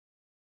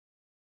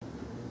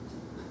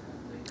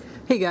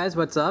Hey guys,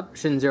 what's up?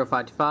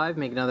 Shin0525,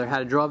 make another how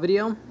to draw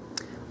video.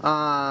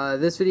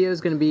 This video is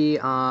going to be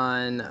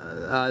on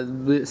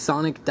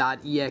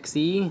Sonic.exe.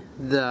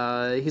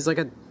 He's like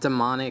a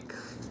demonic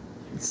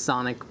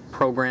Sonic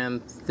program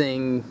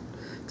thing.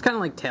 It's kind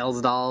of like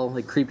Tails doll,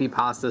 like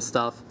creepypasta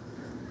stuff.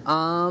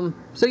 So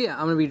yeah,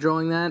 I'm going to be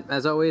drawing that.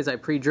 As always, I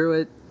pre-drew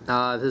it.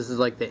 This is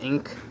like the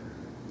ink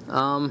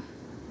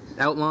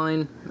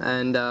outline,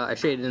 and I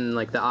shaded in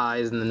like the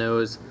eyes and the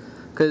nose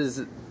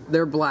because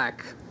they're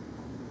black.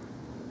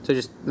 So I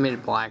just made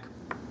it black.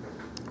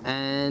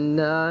 And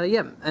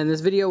yeah, and this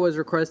video was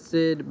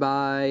requested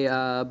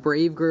by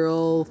Brave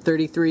Girl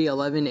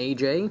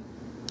 3311AJ.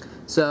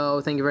 So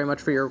thank you very much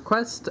for your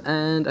request,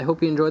 and I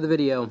hope you enjoy the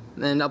video.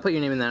 And I'll put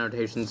your name in the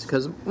annotations,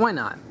 because why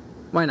not?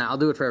 Why not? I'll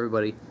do it for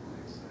everybody.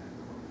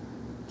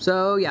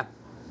 So yeah.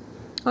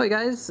 Alright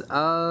guys,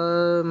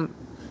 yeah,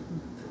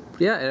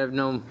 I have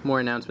no more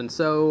announcements,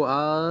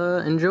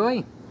 so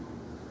enjoy.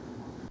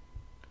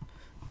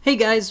 Hey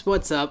guys,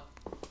 what's up?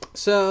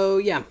 So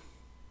yeah.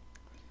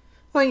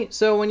 Okay,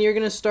 so when you're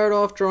gonna start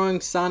off drawing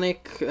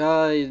Sonic.exe,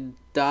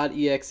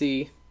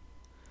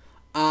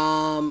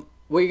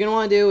 what you're gonna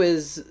want to do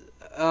is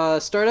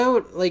start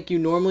out like you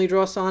normally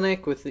draw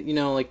Sonic with, you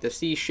know, like the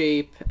C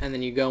shape, and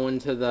then you go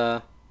into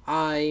the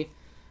eye.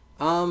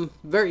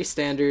 Very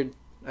standard.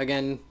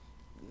 Again,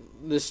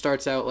 this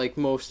starts out like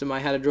most of my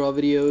how to draw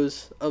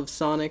videos of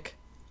Sonic.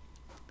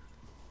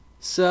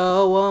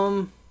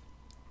 So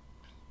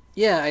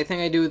yeah, I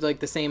think I do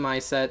like the same eye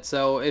set.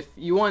 So if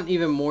you want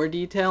even more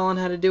detail on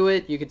how to do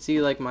it, you could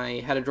see like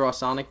my how to draw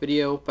Sonic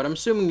video, but I'm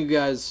assuming you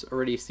guys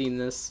already seen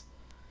this.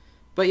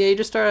 But yeah, you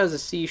just start as a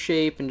C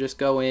shape and just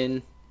go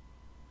in,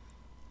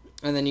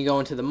 and then you go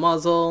into the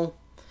muzzle.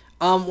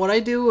 What I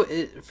do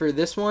for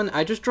this one,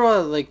 I just draw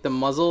like the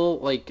muzzle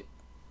like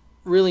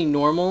really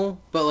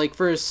normal, but like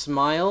for a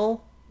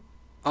smile,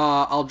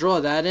 I'll draw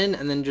that in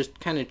and then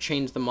just kind of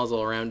change the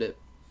muzzle around it.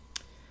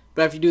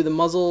 But after you do the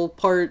muzzle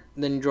part,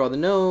 then you draw the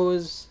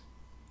nose,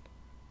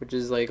 which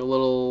is like a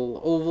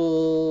little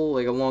oval,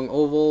 like a long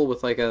oval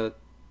with like a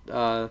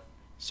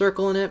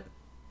circle in it.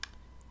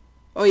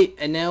 Oh wait,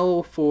 and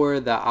now for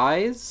the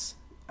eyes,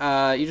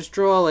 you just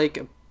draw like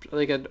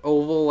an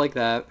oval like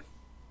that.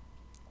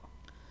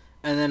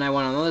 And then I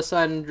went on the other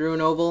side and drew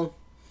an oval.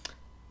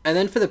 And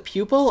then for the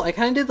pupil, I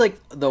kind of did like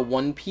the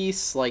One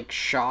Piece like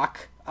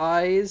shock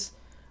eyes,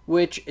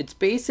 which it's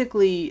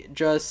basically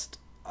just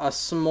a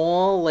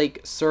small like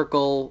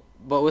circle,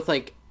 but with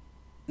like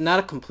not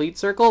a complete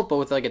circle, but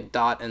with like a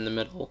dot in the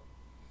middle.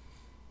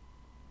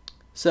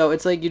 So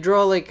it's like you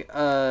draw like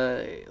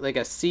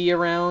a C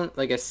around,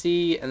 like a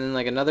C, and then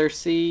like another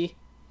C.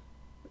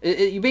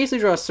 You basically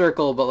draw a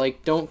circle, but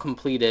like don't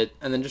complete it,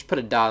 and then just put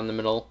a dot in the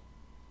middle.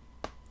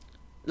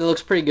 It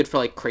looks pretty good for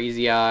like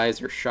crazy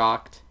eyes or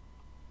shocked.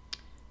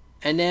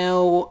 And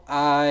now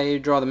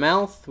I draw the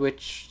mouth,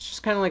 which is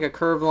just kind of like a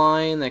curved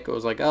line that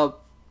goes like up.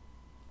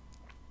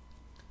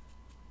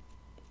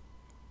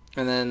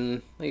 And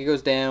then like it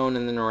goes down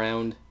and then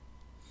around.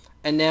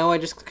 And now I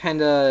just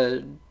kind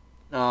of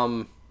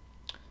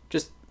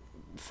just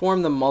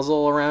form the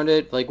muzzle around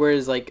it. Like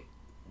whereas like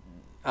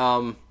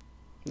the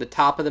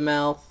top of the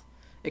mouth,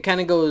 it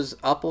kind of goes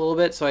up a little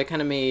bit. So I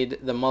kind of made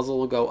the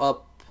muzzle go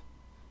up.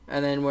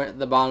 And then where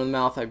the bottom of the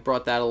mouth, I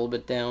brought that a little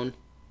bit down.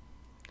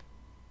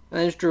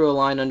 And I just drew a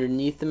line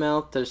underneath the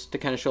mouth just to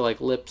kind of show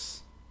like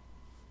lips.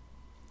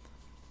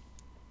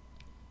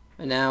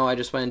 And now I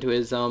just went into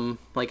his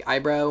like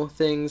eyebrow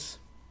things,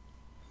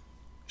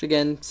 which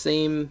again,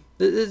 same.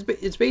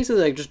 It's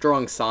basically like just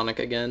drawing Sonic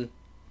again.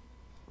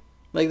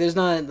 Like there's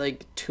not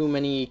like too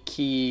many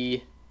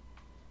key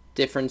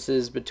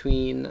differences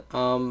between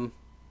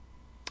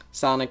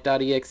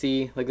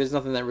Sonic.exe. Like there's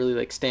nothing that really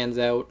like stands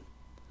out.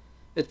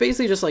 It's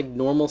basically just like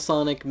normal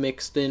Sonic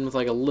mixed in with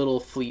like a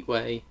little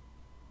Fleetway.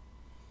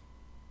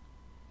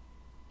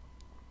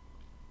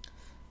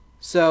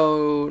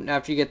 So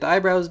after you get the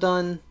eyebrows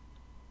done,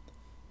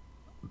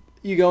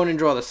 you go in and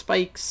draw the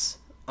spikes.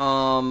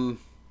 What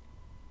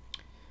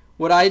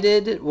I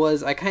did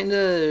was I kind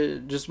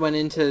of just went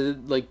into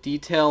like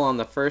detail on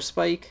the first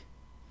spike.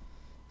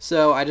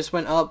 So I just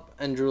went up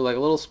and drew like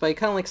a little spike,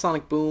 kind of like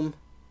Sonic Boom,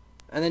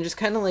 and then just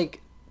kind of like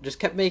just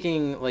kept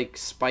making like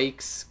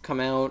spikes come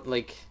out,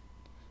 like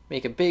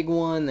make a big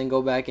one, then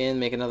go back in,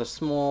 make another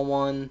small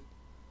one.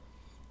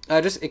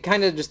 It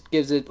kind of just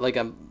gives it like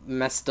a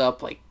messed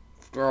up like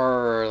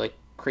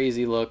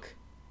crazy look.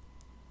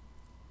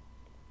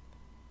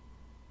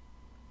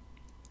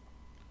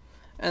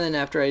 And then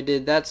after I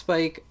did that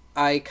spike,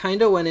 I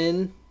kind of went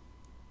in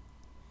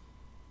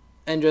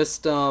and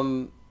just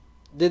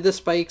did the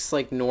spikes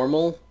like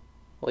normal,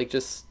 like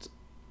just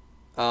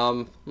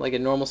like a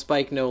normal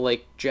spike, no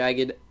like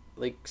jagged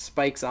like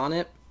spikes on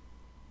it.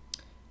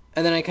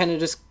 And then I kind of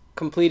just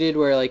completed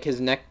where like his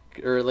neck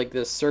or like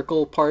the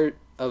circle part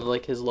of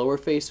like his lower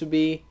face would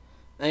be.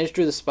 And I just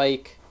drew the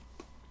spike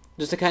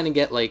just to kind of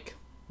get like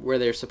where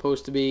they're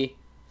supposed to be.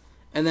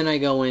 And then I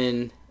go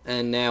in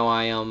and now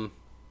I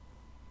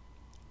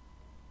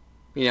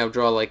you know,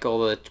 draw like all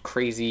the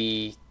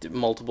crazy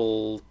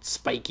multiple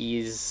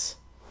spikies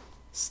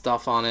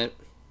stuff on it.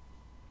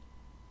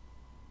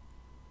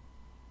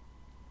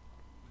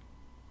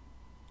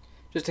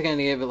 Just to kind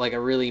of give it like a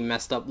really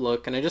messed up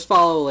look, and I just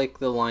follow like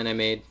the line I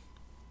made.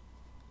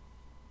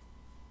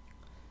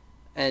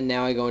 And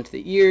now I go into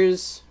the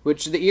ears,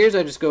 which the ears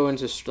I just go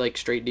into like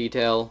straight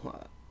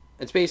detail.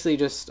 It's basically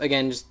just,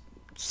 again, just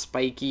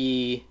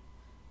spiky,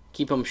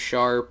 keep them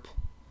sharp.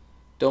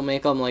 Don't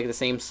make them like the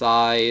same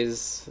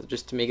size,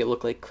 just to make it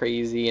look like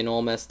crazy and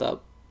all messed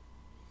up.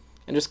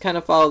 And just kind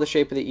of follow the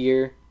shape of the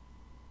ear.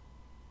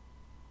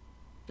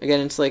 Again,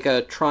 it's like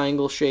a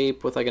triangle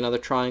shape with like another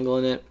triangle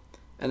in it.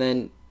 And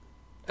then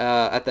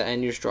at the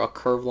end you just draw a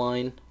curved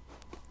line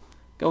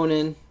going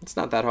in. It's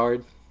not that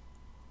hard.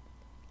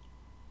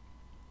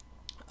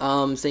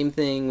 Same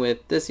thing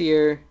with this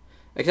ear,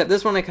 except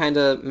this one I kind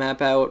of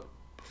map out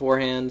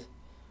beforehand,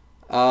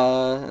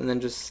 and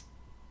then just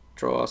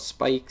draw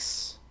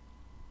spikes.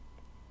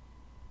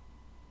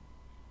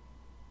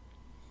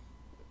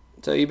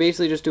 So you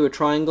basically just do a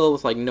triangle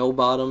with like no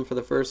bottom for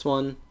the first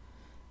one,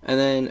 and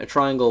then a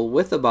triangle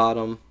with a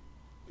bottom,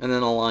 and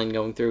then a line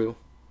going through,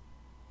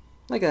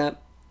 like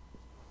that.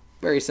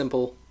 Very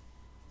simple.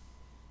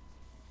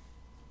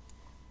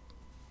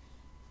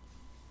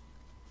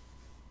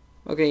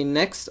 Okay,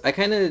 next I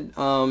kind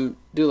of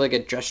do like a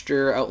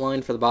gesture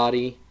outline for the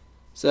body.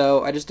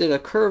 So I just did a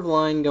curved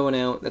line going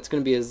out. That's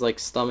going to be his like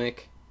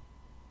stomach.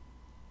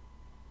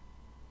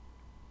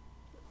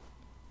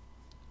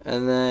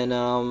 And then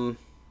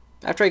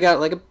after I got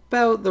like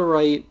about the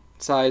right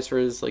size for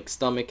his like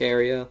stomach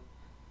area,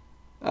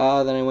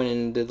 then I went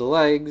and did the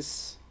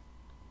legs.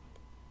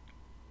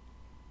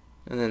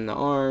 And then the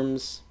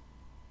arms.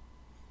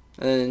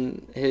 And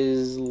then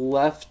his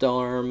left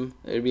arm,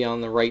 it would be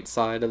on the right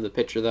side of the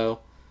picture though.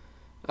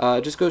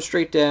 Just goes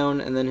straight down,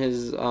 and then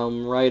his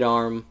right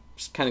arm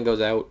just kind of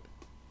goes out.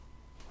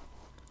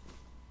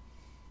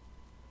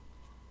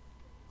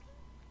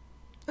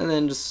 And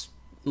then just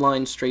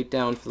line straight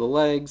down for the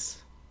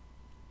legs.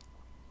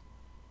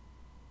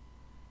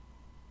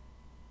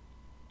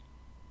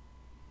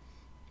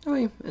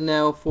 Okay, and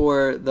now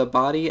for the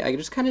body, I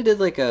just kind of did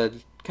like a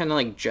kind of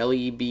like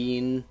jelly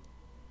bean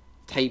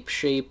type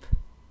shape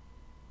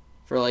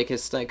for like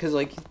his stomach, because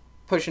like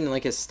pushing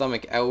like his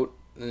stomach out,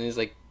 and he's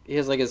like, he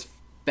has like his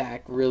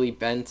back really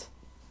bent.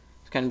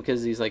 It's kind of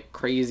because he's like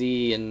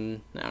crazy,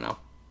 and I don't know,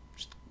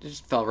 it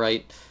just felt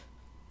right.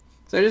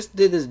 So I just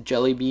did this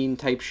jelly bean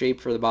type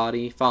shape for the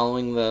body,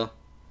 following the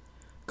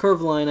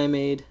curved line I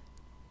made.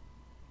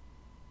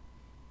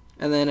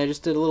 And then I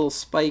just did a little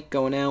spike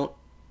going out.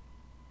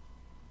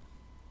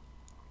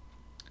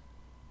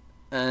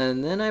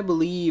 And then I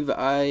believe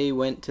I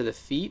went to the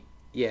feet.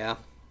 Yeah,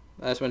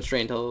 I just went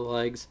straight into the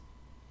legs.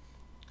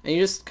 And you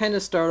just kind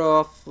of start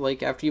off,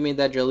 like, after you made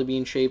that jelly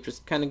bean shape,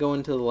 just kind of go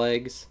into the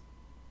legs.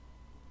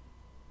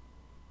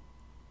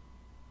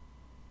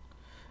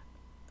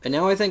 And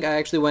now I think I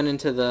actually went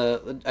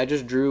into I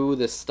just drew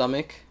the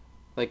stomach,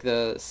 like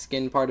the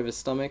skin part of his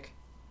stomach.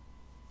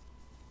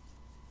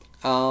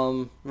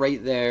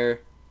 Right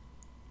there.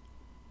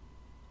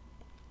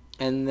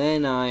 And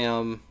then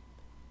I,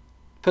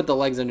 put the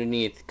legs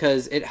underneath,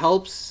 because it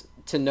helps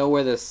to know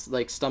where this,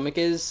 like, stomach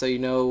is, so you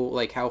know,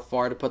 like, how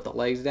far to put the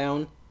legs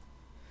down.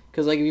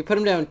 Because, like, if you put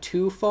them down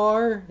too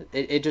far,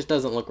 it just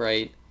doesn't look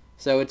right.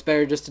 So it's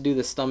better just to do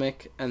the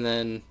stomach, and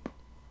then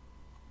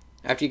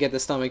after you get the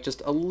stomach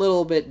just a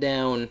little bit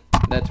down,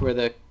 that's where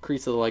the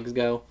crease of the legs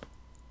go.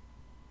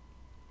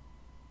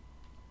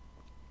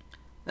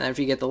 And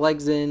after you get the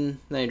legs in,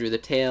 then I drew the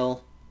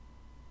tail.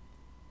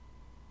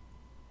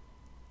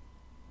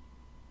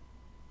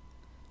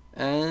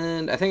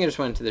 And I think I just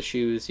went to the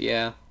shoes,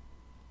 yeah.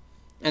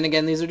 And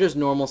again, these are just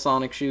normal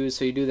Sonic shoes,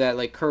 so you do that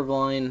like curve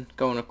line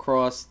going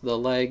across the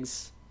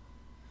legs.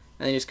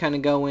 And then you just kind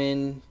of go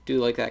in, do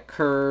like that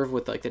curve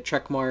with like the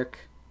check mark.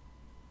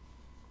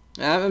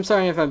 I'm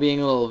sorry if I'm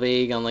being a little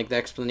vague on like the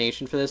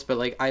explanation for this, but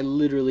like I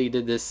literally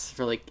did this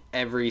for like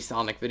every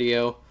Sonic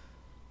video.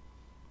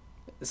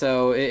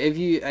 So if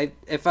you, I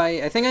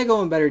think I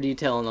go in better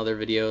detail in other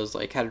videos,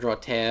 like how to draw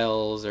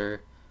Tails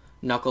or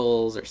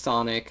Knuckles or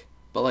Sonic.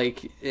 But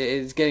like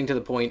it's getting to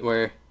the point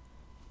where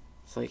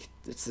it's like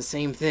it's the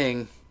same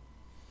thing.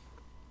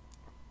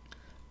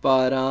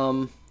 But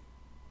and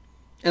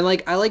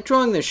like I like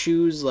drawing the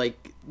shoes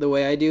like the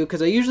way I do,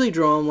 because I usually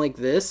draw them like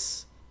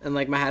this and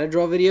like my how to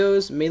draw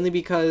videos, mainly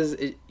because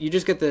you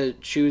just get the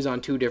shoes on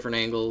two different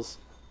angles.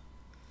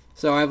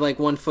 So I have like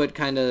one foot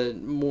kind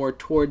of more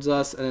towards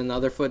us, and then the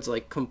other foot's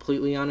like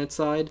completely on its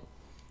side.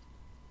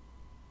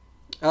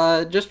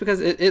 Just because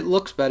it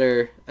looks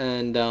better,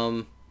 and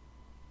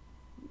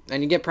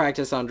you get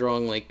practice on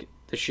drawing like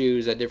the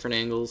shoes at different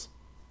angles.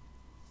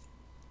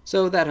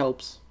 So that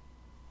helps.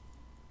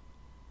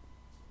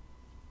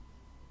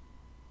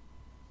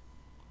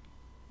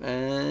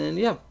 And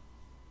yeah.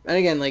 And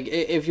again, like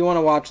if you want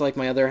to watch like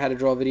my other how to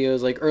draw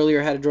videos, like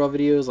earlier how to draw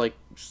videos, like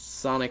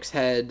Sonic's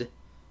head,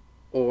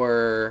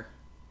 or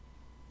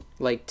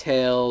like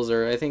Tails,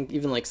 or I think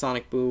even like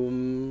Sonic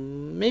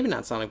Boom, maybe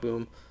not Sonic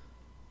Boom,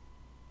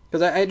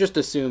 because I just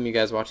assume you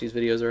guys watch these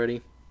videos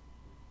already.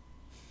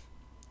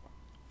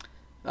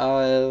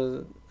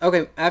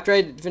 Okay, after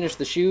I finished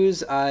the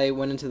shoes, I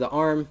went into the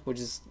arm, which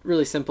is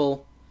really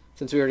simple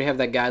since we already have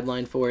that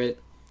guideline for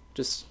it.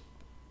 Just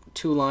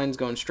two lines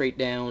going straight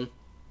down.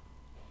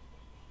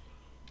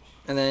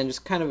 And then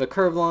just kind of a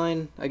curved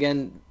line.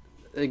 Again,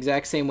 the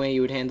exact same way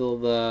you would handle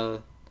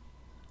the,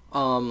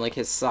 like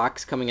his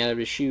socks coming out of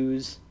his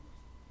shoes.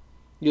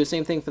 Do the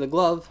same thing for the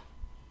glove.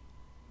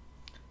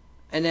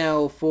 And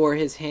now for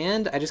his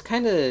hand, I just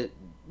kind of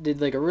did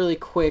like a really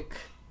quick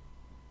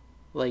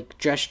like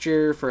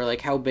gesture for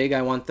like how big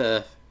I want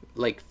the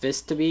like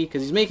fist to be,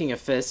 because he's making a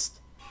fist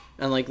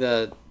and like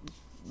the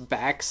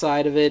back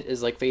side of it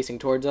is like facing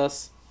towards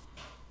us.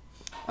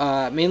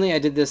 Mainly I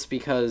did this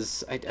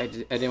because I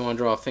didn't want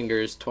to draw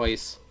fingers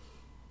twice.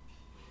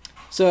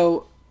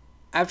 So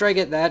after I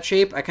get that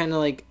shape, I kind of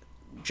like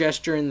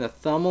gesture in the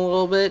thumb a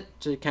little bit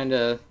to kind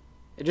of,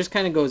 it just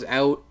kind of goes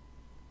out,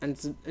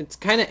 and it's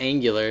kind of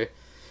angular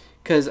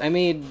because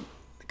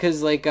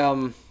like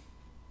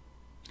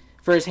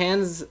for his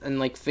hands and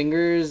like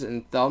fingers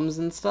and thumbs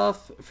and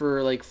stuff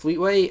for like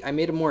Fleetway, I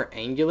made them more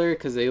angular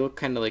because they look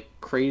kind of like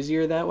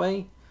crazier that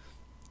way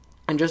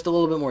and just a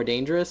little bit more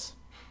dangerous.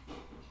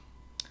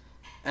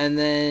 And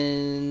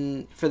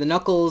then for the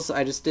knuckles,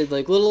 I just did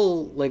like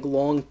little like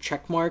long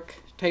check mark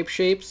type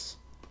shapes,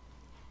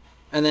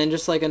 and then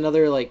just like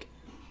another like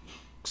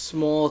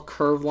small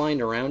curve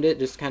line around it,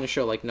 just kind of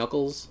show like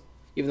knuckles,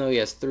 even though he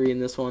has 3 in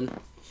this one.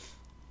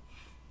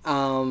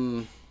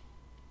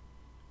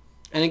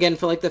 And again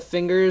for like the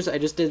fingers, I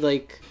just did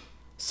like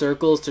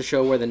circles to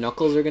show where the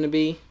knuckles are gonna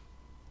be,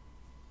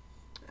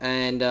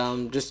 and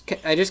I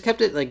just kept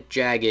it like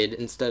jagged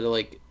instead of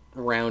like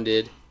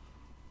rounded.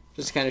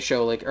 Just to kind of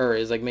show like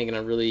is like making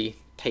a really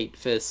tight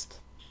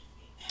fist.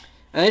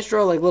 And I just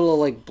draw like little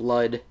like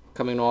blood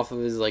coming off of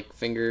his like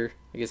finger,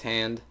 like his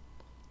hand.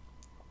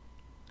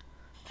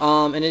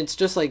 And it's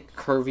just like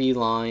curvy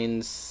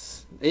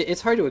lines.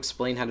 It's hard to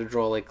explain how to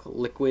draw like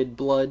liquid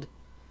blood,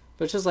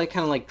 but it's just like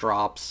kind of like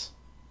drops.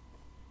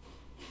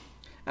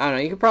 I don't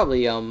know. You could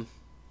probably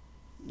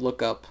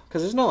look up,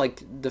 because there's no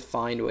like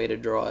defined way to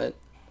draw it.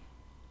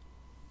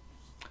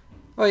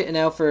 Alright, and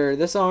now for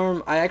this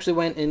arm, I actually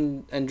went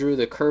in and drew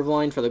the curve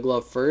line for the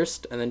glove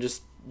first, and then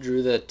just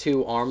drew the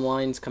 2 arm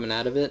lines coming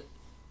out of it.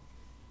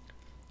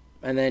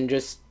 And then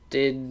just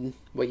did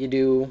what you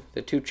do,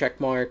 the 2 check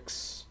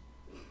marks,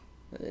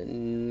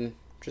 and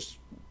just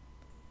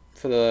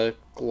for the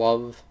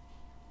glove.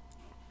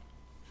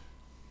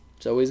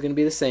 It's always going to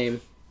be the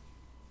same.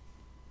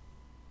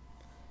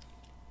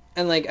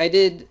 And like I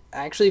did,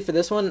 actually for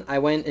this one, I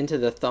went into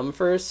the thumb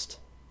first,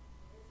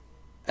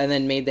 and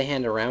then made the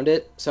hand around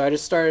it. So I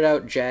just started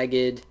out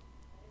jagged,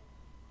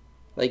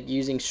 like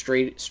using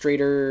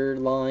straighter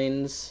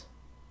lines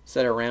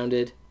instead of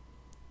rounded.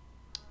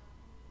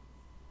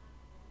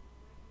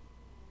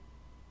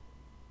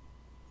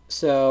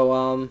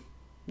 So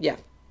yeah,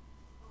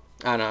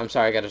 I don't know, I'm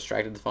sorry, I got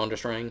distracted, the phone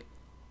just rang.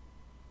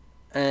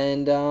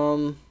 And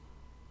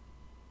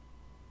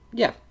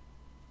yeah,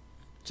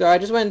 so I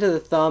just went into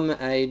the thumb.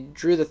 I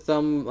drew the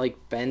thumb like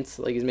bent,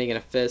 like he's making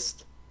a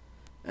fist.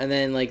 And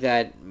then like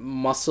that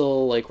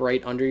muscle like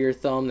right under your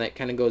thumb that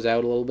kind of goes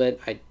out a little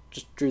bit, I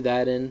just drew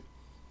that in.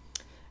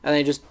 And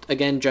I just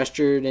again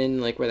gestured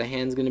in like where the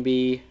hand's gonna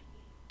be,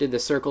 did the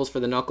circles for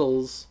the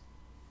knuckles,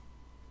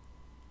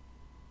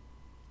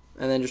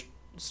 and then just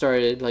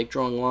started like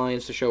drawing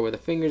lines to show where the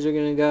fingers are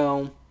gonna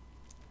go.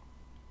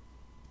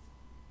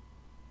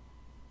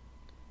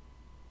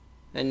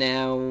 And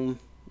now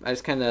I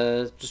just kind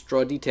of just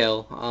draw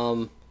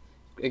detail.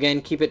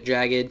 Again, keep it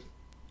jagged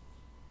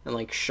and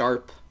like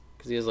sharp,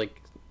 because he has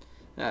like,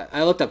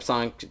 I looked up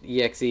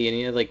Sonic.exe and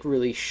he had like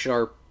really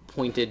sharp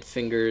pointed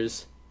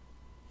fingers.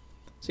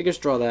 So you can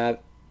just draw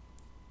that.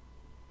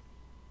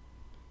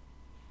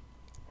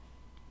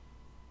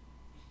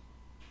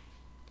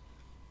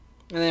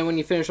 And then when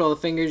you finish all the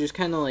fingers, just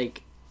kind of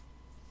like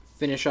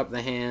finish up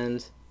the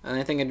hand. And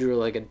I think I drew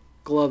like a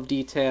glove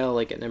detail,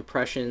 like an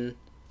impression,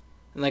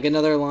 and like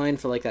another line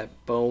for like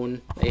that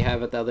bone that you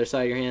have at the other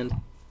side of your hand.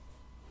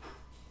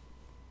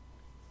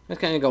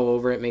 Just kind of go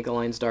over it, make the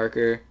lines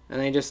darker,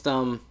 and I just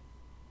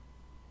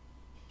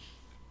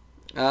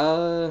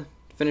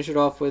finish it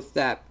off with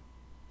that,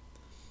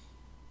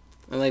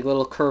 and like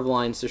little curve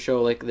lines to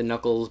show like the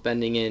knuckles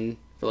bending in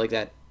for like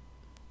that,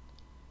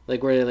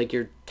 like where like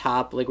your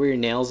top, like where your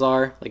nails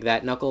are, like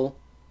that knuckle.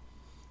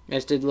 I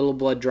just did little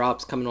blood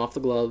drops coming off the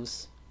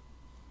gloves,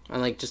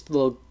 and like just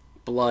little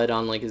blood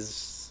on like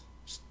his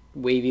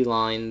wavy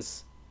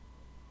lines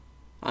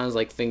on his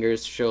like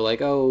fingers to show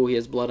like, oh, he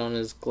has blood on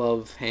his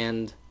glove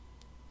hand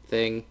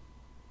thing.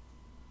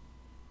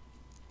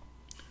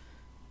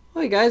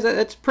 Okay guys,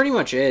 that's pretty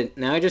much it.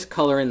 Now I just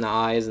color in the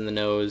eyes and the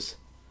nose.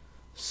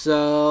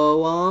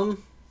 So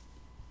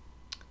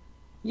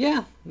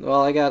yeah,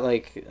 well, I got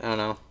like, I don't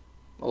know,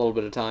 a little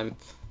bit of time.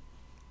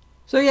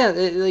 So yeah,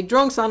 like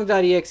drawing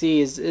Sonic.exe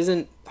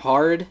isn't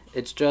hard.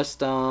 It's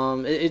just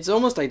it's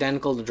almost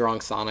identical to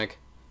drawing Sonic,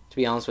 to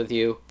be honest with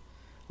you.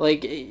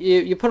 Like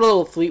you put a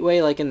little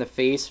Fleetway like in the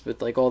face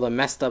with like all the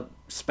messed up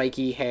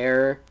spiky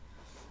hair,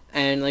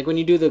 And like when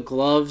you do the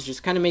gloves,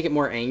 just kind of make it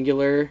more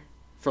angular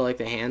for like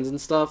the hands and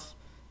stuff,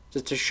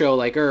 just to show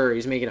like,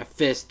 he's making a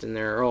fist and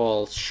they're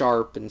all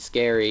sharp and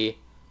scary.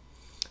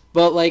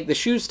 But like the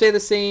shoes stay the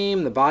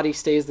same, the body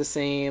stays the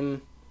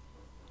same.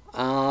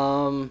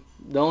 The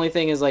only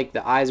thing is like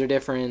the eyes are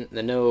different,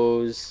 the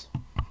nose,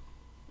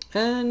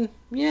 and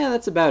yeah,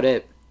 that's about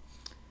it.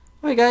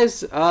 Alright guys,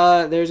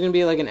 there's gonna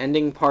be like an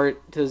ending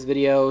part to this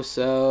video,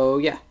 so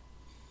yeah,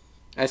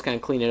 I just kind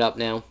of clean it up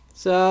now.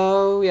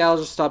 So yeah, I'll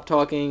just stop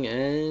talking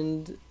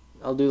and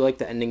I'll do like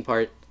the ending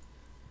part.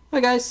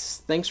 Alright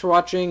guys, thanks for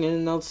watching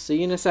and I'll see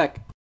you in a sec.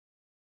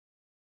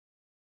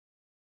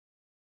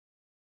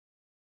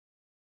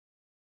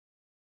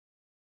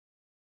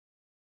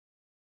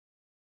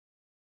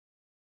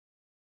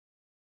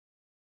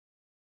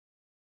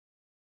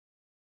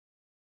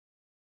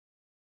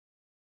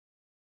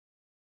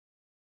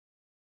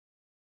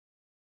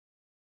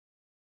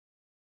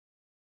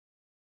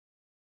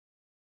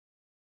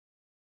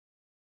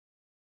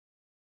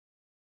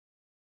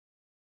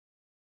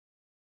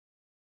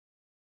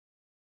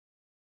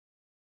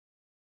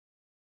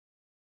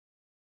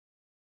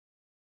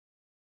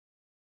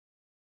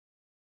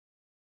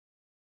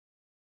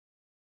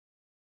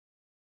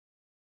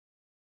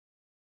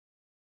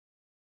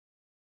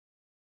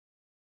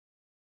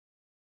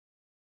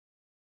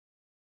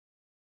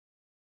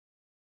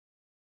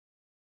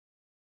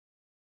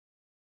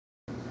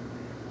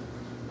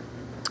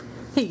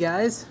 Hey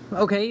guys,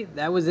 okay,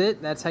 that was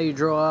it. That's how you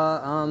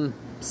draw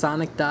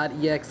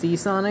Sonic.exe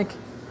Sonic.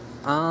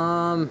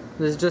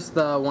 This is just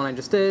the one I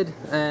just did,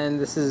 and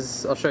this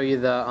is, I'll show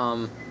you the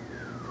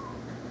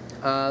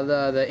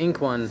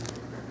ink one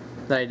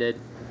that I did.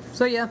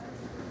 So yeah,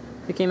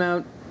 it came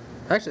out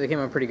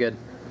pretty good.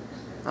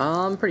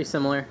 Pretty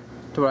similar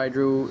to what I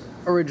drew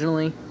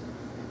originally.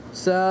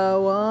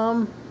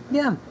 So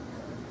yeah.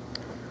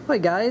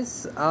 Alright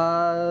guys,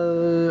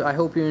 I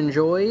hope you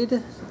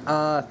enjoyed.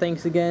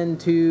 Thanks again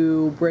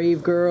to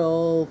Brave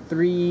Girl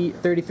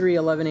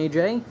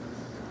 3311AJ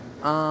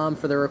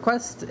for the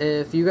request.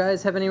 If you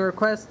guys have any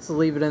requests,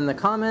 leave it in the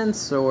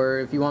comments, or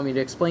if you want me to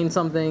explain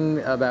something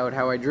about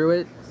how I drew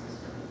it,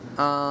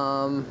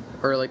 or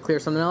like clear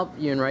something up,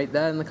 you can write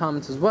that in the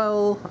comments as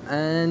well.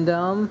 And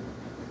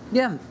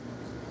yeah,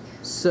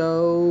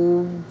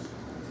 so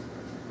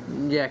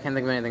yeah, I can't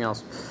think of anything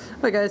else.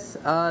 Alright guys,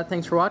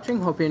 thanks for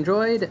watching, hope you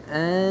enjoyed,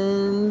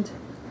 and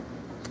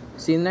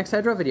see you in the next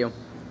hydro video.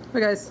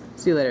 Alright guys,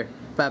 see you later,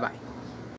 bye bye.